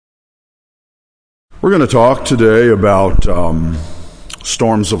We're going to talk today about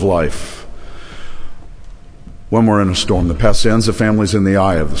storms of life. When we're in a storm, the Pacienza family's in the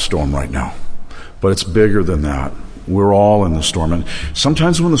eye of the storm right now. But it's bigger than that. We're all in the storm. And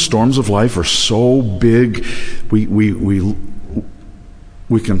sometimes when the storms of life are so big, we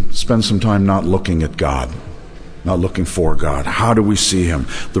can spend some time not looking at God, not looking for God. How do we see Him?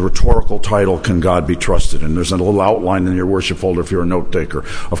 The rhetorical title, Can God Be Trusted? And there's a little outline in your worship folder if you're a note taker.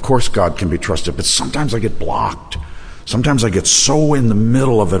 Of course God can be trusted, but sometimes I get blocked. Sometimes I get so in the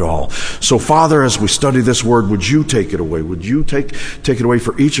middle of it all. So Father, as we study this word, would you take it away? Would you take it away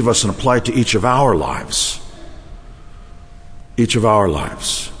for each of us and apply it to each of our lives? Each of our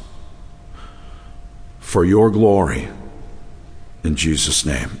lives. For your glory. In Jesus'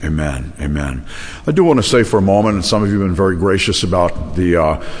 name, amen, amen. I do want to say for a moment, and some of you have been very gracious about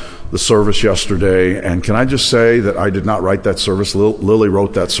the service yesterday, and can I just say that I did not write that service. Lily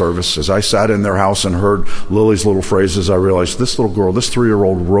wrote that service. As I sat in their house and heard Lily's little phrases, I realized this little girl, this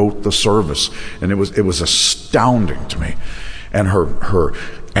 3-year-old, wrote the service, and it was astounding to me. And her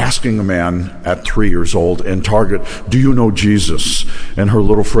asking a man at 3 years old in Target, do you know Jesus? And her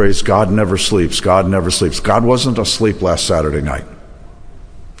little phrase, God never sleeps, God never sleeps. God wasn't asleep last Saturday night.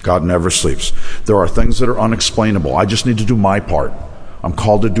 God never sleeps. There are things that are unexplainable. I just need to do my part. I'm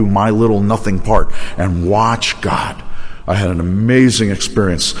called to do my little nothing part and watch God. I had an amazing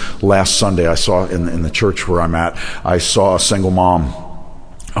experience last Sunday. I saw in the church where I'm at, I saw a single mom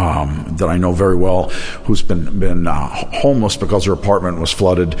that I know very well, who's been homeless because her apartment was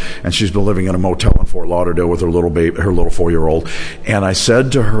flooded, and she's been living in a motel in Fort Lauderdale with her little baby, her little 4-year-old. And I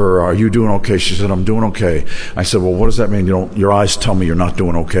said to her, "Are you doing okay?" She said, "I'm doing okay." I said, "Well, what does that mean? Your eyes tell me you're not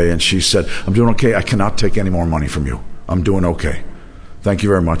doing okay." And she said, "I'm doing okay. I cannot take any more money from you. I'm doing okay. Thank you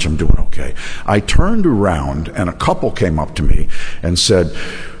very much. I'm doing okay." I turned around, and a couple came up to me and said,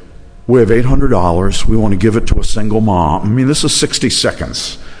 "We have $800. We want to give it to a single mom." I mean, this is 60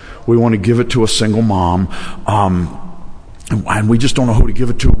 seconds. We want to give it to a single mom, and we just don't know who to give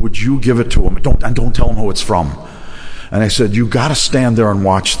it to. Would you give it to them? Don't tell them who it's from. And I said, you got to stand there and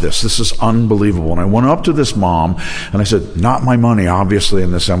watch this. This is unbelievable. And I went up to this mom, and I said, not my money, obviously,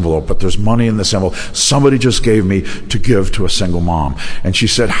 in this envelope, but there's money in this envelope. Somebody just gave me to give to a single mom. And she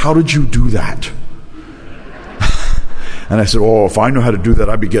said, how did you do that? And I said, oh, if I knew how to do that,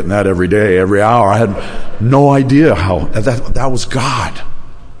 I'd be getting that every day, every hour. I had no idea how. That was God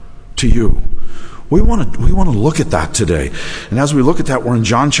to you. We want to look at that today. And as we look at that, we're in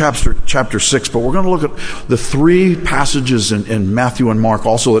John chapter 6, but we're going to look at the 3 passages in Matthew and Mark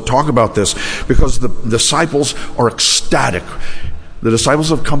also that talk about this, because the disciples are ecstatic. The disciples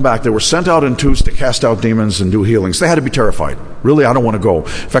have come back. They were sent out in twos to cast out demons and do healings. They had to be terrified. Really, I don't want to go.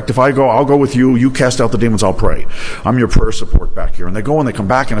 In fact, if I go, I'll go with you. You cast out the demons, I'll pray. I'm your prayer support back here. And they go and they come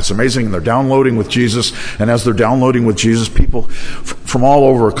back, and it's amazing. And they're downloading with Jesus. And as they're downloading with Jesus, people from all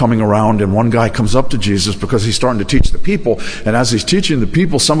over are coming around. And one guy comes up to Jesus because he's starting to teach the people. And as he's teaching the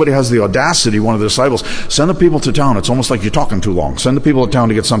people, somebody has the audacity, one of the disciples, send the people to town. It's almost like you're talking too long. Send the people to town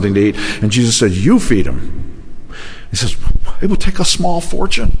to get something to eat. And Jesus said, you feed them. He says, it will take a small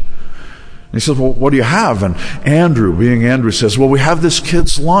fortune. And he says, well, what do you have? And Andrew, being Andrew, says, well, we have this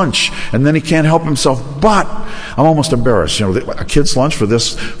kid's lunch. And then he can't help himself. But I'm almost embarrassed. A kid's lunch for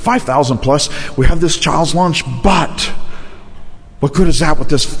this 5,000 plus. We have this child's lunch. But what good is that with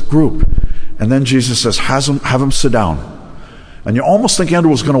this group? And then Jesus says, have them sit down. And you almost think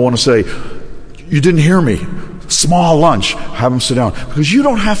Andrew was going to want to say, you didn't hear me. Small lunch. Have them sit down. Because you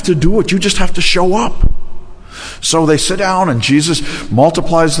don't have to do it. You just have to show up. So they sit down, and Jesus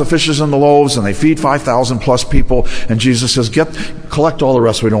multiplies the fishes and the loaves, and they feed 5,000 plus people. And Jesus says, collect all the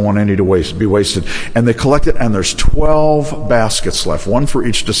rest. We don't want any to be wasted. And they collect it, and there's 12 baskets left, one for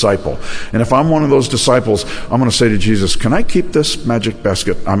each disciple. And if I'm one of those disciples, I'm going to say to Jesus, can I keep this magic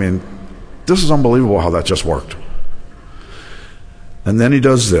basket? I mean, this is unbelievable how that just worked. And then he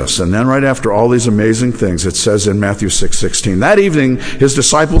does this. And then right after all these amazing things, it says in Matthew 6:16, that evening his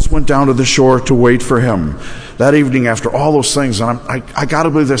disciples went down to the shore to wait for him. That evening, after all those things, and I got to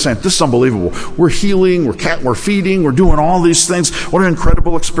believe they're saying, this is unbelievable. We're healing, we're feeding, we're doing all these things. What an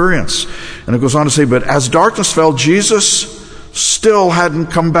incredible experience. And it goes on to say, but as darkness fell, Jesus still hadn't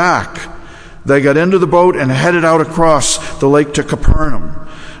come back. They got into the boat and headed out across the lake to Capernaum.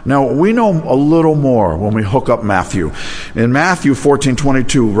 Now, we know a little more when we hook up Matthew. In Matthew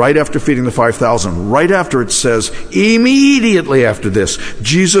 14:22, right after feeding the 5,000, right after it says, immediately after this,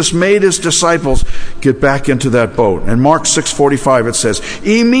 Jesus made his disciples get back into that boat. In Mark 6:45, it says,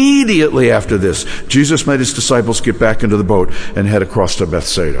 immediately after this, Jesus made his disciples get back into the boat and head across to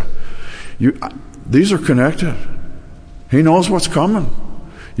Bethsaida. These are connected. He knows what's coming.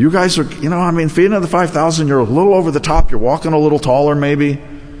 You guys are, feeding of the 5,000, you're a little over the top. You're walking a little taller maybe.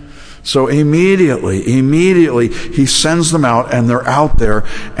 So immediately, he sends them out, and they're out there,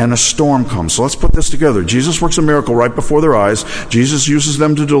 and a storm comes. So let's put this together. Jesus works a miracle right before their eyes. Jesus uses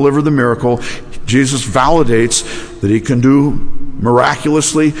them to deliver the miracle. Jesus validates that he can do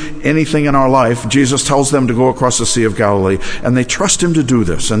miraculously anything in our life. Jesus tells them to go across the Sea of Galilee, and they trust him to do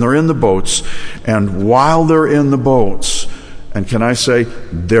this. And they're in the boats, and while they're in the boats, and can I say,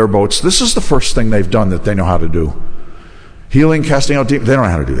 their boats, this is the first thing they've done that they know how to do. Healing, casting out demons, they don't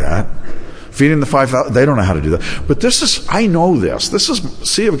know how to do that. Feeding the 5,000, they don't know how to do that. But I know this. This is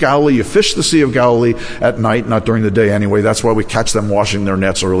Sea of Galilee. You fish the Sea of Galilee at night, not during the day anyway. That's why we catch them washing their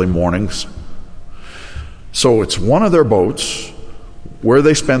nets early mornings. So it's one of their boats where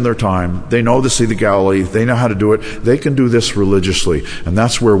they spend their time. They know the Sea of Galilee. They know how to do it. They can do this religiously. And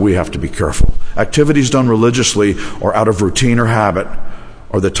that's where we have to be careful. Activities done religiously or out of routine or habit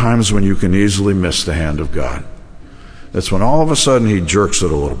are the times when you can easily miss the hand of God. That's when all of a sudden he jerks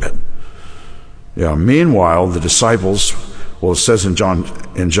it a little bit. Yeah. Meanwhile, the disciples, it says in John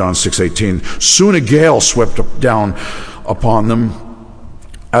 6:18, soon a gale swept down upon them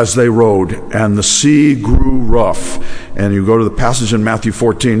as they rowed, and the sea grew rough. And you go to the passage in Matthew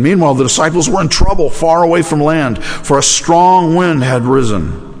 14. Meanwhile, the disciples were in trouble far away from land, for a strong wind had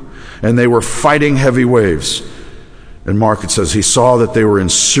risen, and they were fighting heavy waves. In Mark it says he saw that they were in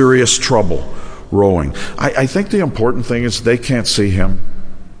serious trouble rowing. I think the important thing is they can't see him.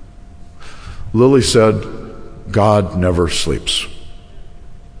 Lily said, God never sleeps.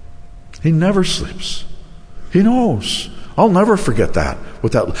 He never sleeps. He knows. I'll never forget that.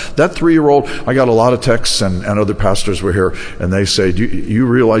 With that 3-year-old, I got a lot of texts, and other pastors were here, and they say, do you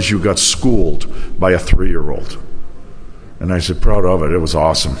realize you got schooled by a 3-year-old? And I said, proud of it. It was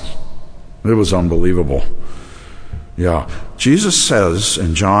awesome. It was unbelievable. Yeah. Jesus says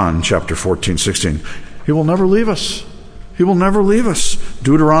in John chapter 14:16, he will never leave us. He will never leave us.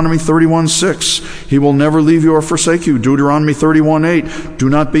 Deuteronomy 31:6, he will never leave you or forsake you. Deuteronomy 31:8, do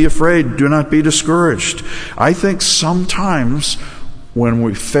not be afraid. Do not be discouraged. I think sometimes when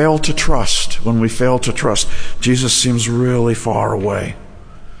we fail to trust, Jesus seems really far away.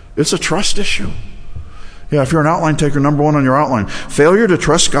 It's a trust issue. Yeah, if you're an outline taker, number 1 on your outline, failure to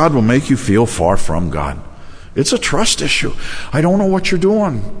trust God will make you feel far from God. It's a trust issue. I don't know what you're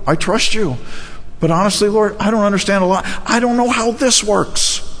doing. I trust you. But honestly, Lord, I don't understand a lot. I don't know how this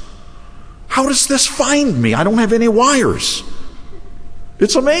works. How does this find me? I don't have any wires.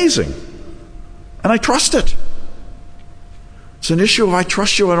 It's amazing. And I trust it. It's an issue of I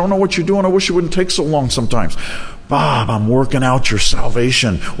trust you. I don't know what you're doing. I wish it wouldn't take so long sometimes. Bob, I'm working out your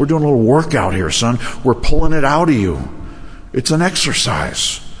salvation. We're doing a little workout here, son. We're pulling it out of you. It's an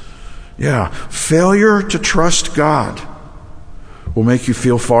exercise. Yeah. Failure to trust God will make you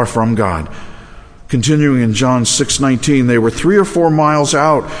feel far from God. Continuing in John 6:19, they were 3 or 4 miles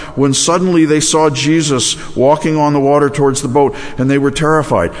out when suddenly they saw Jesus walking on the water towards the boat, and they were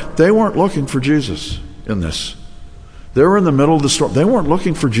terrified. They weren't looking for Jesus in this. They were in the middle of the storm. They weren't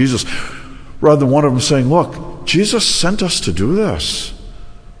looking for Jesus. Rather than one of them saying, look, Jesus sent us to do this.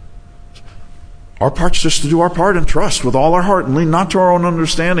 Our part's just to do our part and trust with all our heart and lean not to our own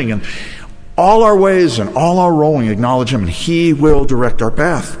understanding. And all our ways and all our rowing acknowledge him, and he will direct our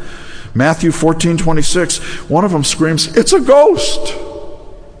path. Matthew 14:26, one of them screams, it's a ghost.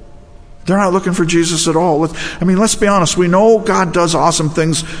 They're not looking for Jesus at all. Let's be honest. We know God does awesome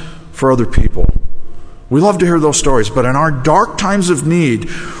things for other people. We love to hear those stories, but in our dark times of need,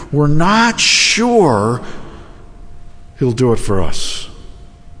 we're not sure he'll do it for us.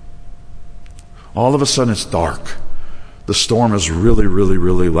 All of a sudden it's dark. The storm is really, really,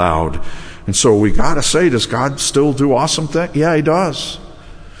 really loud. And so we got to say, does God still do awesome things? Yeah, he does.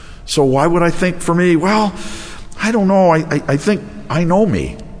 So why would I think for me? Well, I don't know. I think I know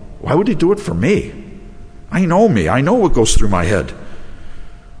me. Why would he do it for me? I know me. I know what goes through my head.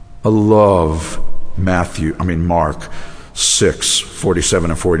 I love Mark 6:47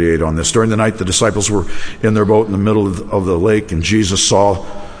 and 48 on this. During the night, the disciples were in their boat in the middle of the lake, and Jesus was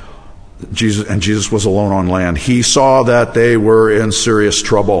alone on land. He saw that they were in serious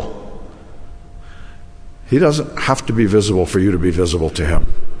trouble. He doesn't have to be visible for you to be visible to him.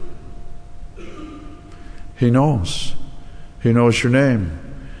 He knows. He knows your name.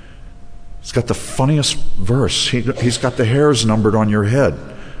 He's got the funniest verse. He's got the hairs numbered on your head,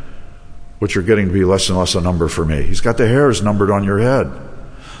 which are getting to be less and less a number for me. He's got the hairs numbered on your head.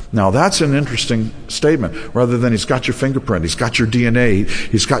 Now, that's an interesting statement, rather than he's got your fingerprint, he's got your DNA,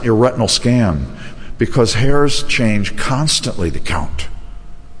 he's got your retinal scan, because hairs change constantly, the count.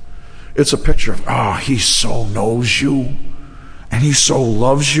 It's a picture of, he so knows you. And he so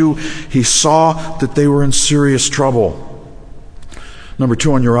loves you. He saw that they were in serious trouble. Number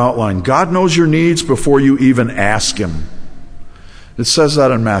 2 on your outline, God knows your needs before you even ask him. It says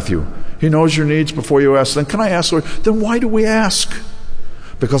that in Matthew. He knows your needs before you ask. Then can I ask, Lord, then why do we ask?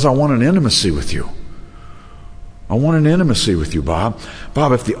 Because I want an intimacy with you. I want an intimacy with you, Bob.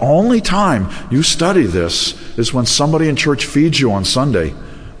 Bob, if the only time you study this is when somebody in church feeds you on Sunday,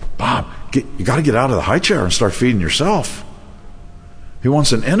 Bob, you got to get out of the high chair and start feeding yourself. He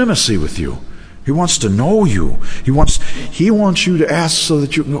wants an intimacy with you. He wants to know you. He wants you to ask so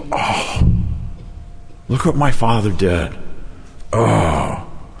that you can go, oh, look what my Father did. Oh.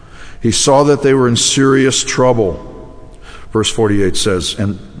 He saw that they were in serious trouble. Verse 48 says,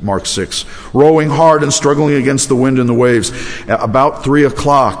 in Mark 6, rowing hard and struggling against the wind and the waves. About 3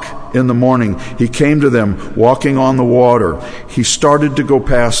 o'clock in the morning, he came to them walking on the water. He started to go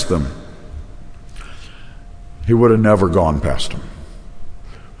past them. He would have never gone past them.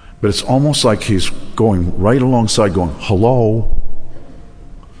 But it's almost like he's going right alongside going, hello.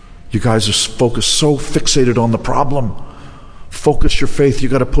 You guys are focused, so fixated on the problem. Focus your faith. You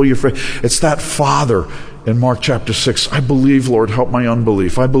got to pull your faith. It's that Father in Mark chapter 6. I believe, Lord, help my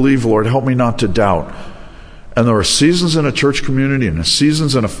unbelief. I believe, Lord, help me not to doubt. And there are seasons in a church community and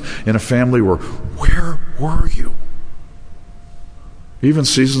seasons in a family where were you? Even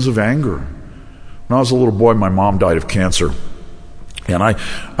seasons of anger. When I was a little boy, my mom died of cancer. And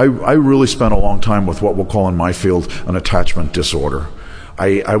I really spent a long time with what we'll call in my field an attachment disorder.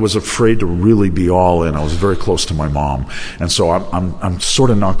 I was afraid to really be all in. I was very close to my mom. And so I'm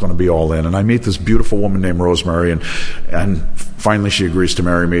sort of not going to be all in. And I meet this beautiful woman named Rosemary, and finally she agrees to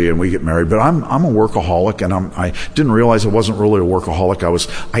marry me, and we get married. But I'm a workaholic, and I didn't realize I wasn't really a workaholic.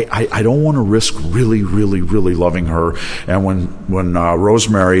 I don't want to risk really, really, really loving her. And when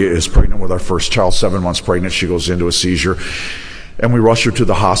Rosemary is pregnant with our first child, 7 months pregnant, she goes into a seizure. And we rush her to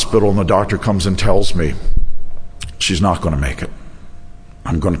the hospital, and the doctor comes and tells me she's not going to make it.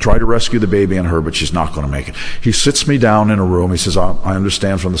 I'm going to try to rescue the baby and her, but she's not going to make it. He sits me down in a room. He says, I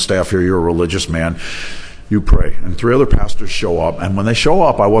understand from the staff here you're a religious man. You pray. And 3 other pastors show up. And when they show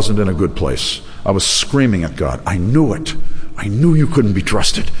up, I wasn't in a good place. I was screaming at God. I knew it. I knew you couldn't be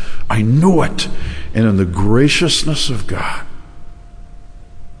trusted. I knew it. And in the graciousness of God,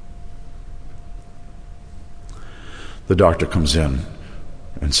 the doctor comes in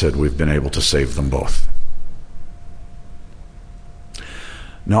and said, we've been able to save them both.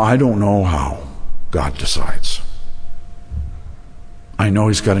 Now, I don't know how God decides. I know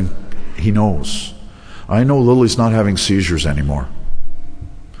He knows. I know Lily's not having seizures anymore.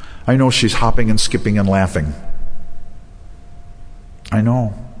 I know she's hopping and skipping and laughing. I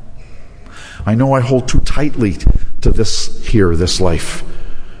know I hold too tightly to this life.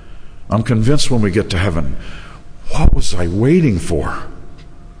 I'm convinced when we get to heaven, what was I waiting for?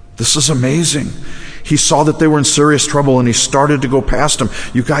 This is amazing. He saw that they were in serious trouble, and he started to go past them.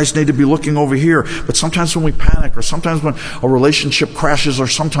 You guys need to be looking over here. But sometimes when we panic, or sometimes when a relationship crashes, or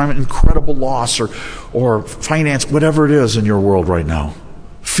sometimes incredible loss, or finance, whatever it is in your world right now,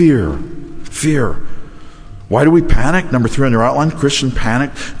 fear. Why do we panic? Number 3 on your outline, Christians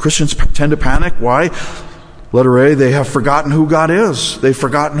tend to panic. Why? Letter A, they have forgotten who God is. They've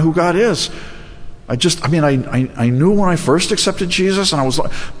forgotten who God is. I knew when I first accepted Jesus, and I was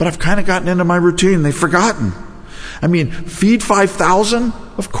like, but I've kind of gotten into my routine. They've forgotten. Feed 5,000?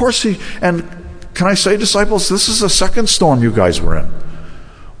 Of course and can I say, disciples, this is the second storm you guys were in.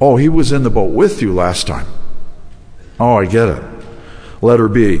 Oh, he was in the boat with you last time. Oh, I get it. Letter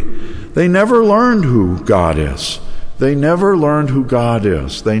B, they never learned who God is. They never learned who God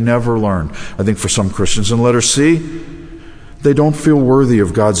is. They never learned. I think for some Christians. In letter C, they don't feel worthy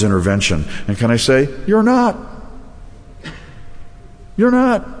of God's intervention. And can I say, you're not. You're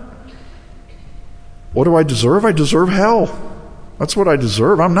not. What do I deserve? I deserve hell. That's what I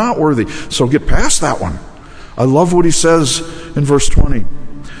deserve. I'm not worthy. So get past that one. I love what he says in verse 20.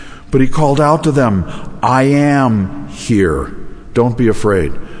 But he called out to them, I am here. Don't be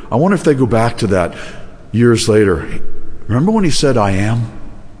afraid. I wonder if they go back to that years later. Remember when he said, I am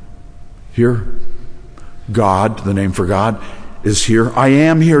here? God, the name for God, is here. I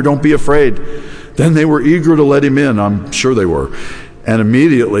am here. Don't be afraid. Then they were eager to let him in. I'm sure they were. And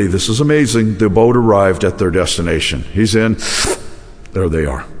immediately, this is amazing, the boat arrived at their destination. He's in. There they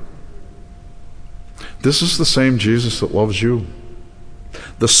are. This is the same Jesus that loves you.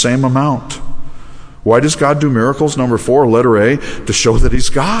 The same amount. Why does God do miracles? Number 4, letter A, to show that he's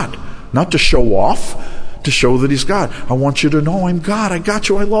God. Not to show off, to show that he's God. I want you to know I'm God. I got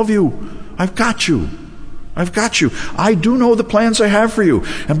you. I love you. I've got you. I've got you. I do know the plans I have for you.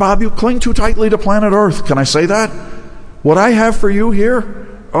 And Bob, you cling too tightly to planet Earth. Can I say that? What I have for you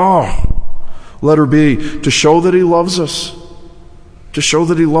here, letter B, to show that he loves us. To show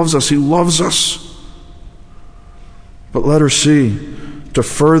that he loves us. He loves us. But letter C, to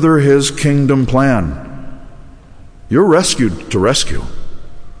further his kingdom plan. You're rescued to rescue.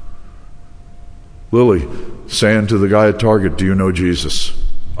 Lily saying to the guy at Target, do you know Jesus?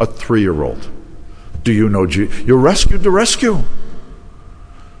 A 3-year-old. Do you know Jesus? You're rescued to rescue.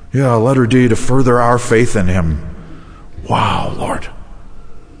 Yeah, letter D, to further our faith in him. Wow, Lord.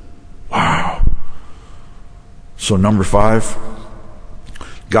 Wow. So number 5,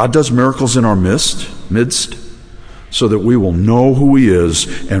 God does miracles in our midst, so that we will know who he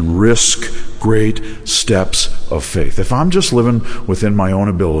is and risk great steps of faith. If I'm just living within my own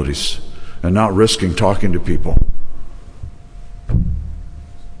abilities and not risking talking to people,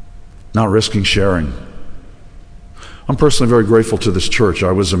 not risking sharing. I'm personally very grateful to this church.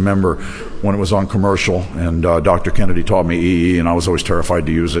 I was a member when it was on commercial, and Dr. Kennedy taught me EE, and I was always terrified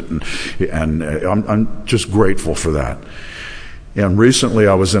to use it, and I'm just grateful for that. And recently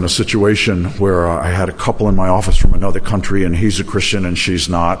I was in a situation where I had a couple in my office from another country, and he's a Christian and she's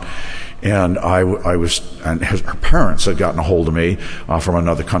not. And her parents had gotten a hold of me from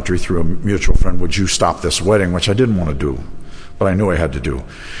another country through a mutual friend. Would you stop this wedding? Which I didn't want to do, but I knew I had to do.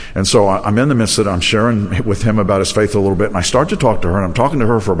 And so I'm in the midst of it. I'm sharing with him about his faith a little bit, and I start to talk to her, and I'm talking to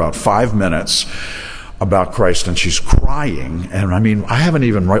her for about 5 minutes about Christ, and she's crying. And I mean, I haven't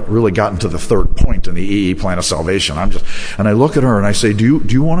even really gotten to the third point in the EE plan of salvation. And I look at her and I say, do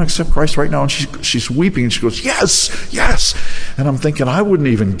you want to accept Christ right now? And she's weeping, and she goes, yes. And I'm thinking, I wouldn't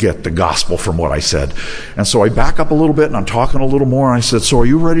even get the gospel from what I said. And so I back up a little bit, and I'm talking a little more, and I said, so are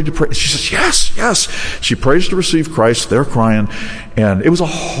you ready to pray? She says, yes. She prays to receive Christ. They're crying. And it was a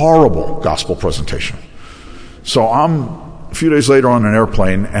horrible gospel presentation. So I'm a few days later on an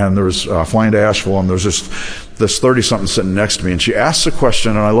airplane, and there's flying to Asheville, and there's this 30-something sitting next to me, and she asks a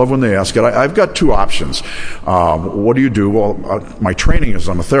question, and I love when they ask it. I've got 2 options. What do you do? Well, my training is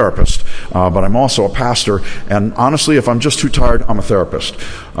I'm a therapist, but I'm also a pastor, and honestly, if I'm just too tired, I'm a therapist.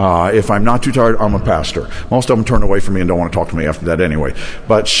 If I'm not too tired, I'm a pastor. Most of them turn away from me and don't want to talk to me after that anyway.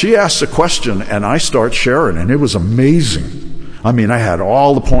 But she asks a question, and I start sharing, and it was amazing. I mean, I had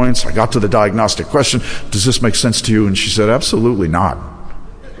all the points. I got to the diagnostic question. Does this make sense to you? And she said, absolutely not.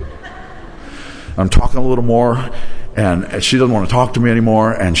 I'm talking a little more, and she doesn't want to talk to me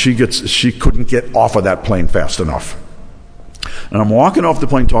anymore, and she couldn't get off of that plane fast enough. And I'm walking off the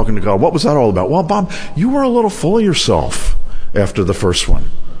plane talking to God. What was that all about? Well, Bob, you were a little full of yourself after the first one.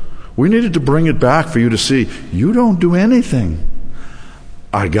 We needed to bring it back for you to see you don't do anything.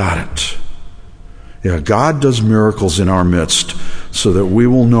 I got it. Yeah, God does miracles in our midst so that we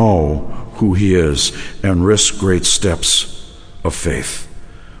will know who he is and risk great steps of faith.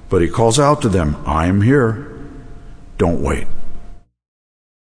 But he calls out to them, I am here. Don't wait.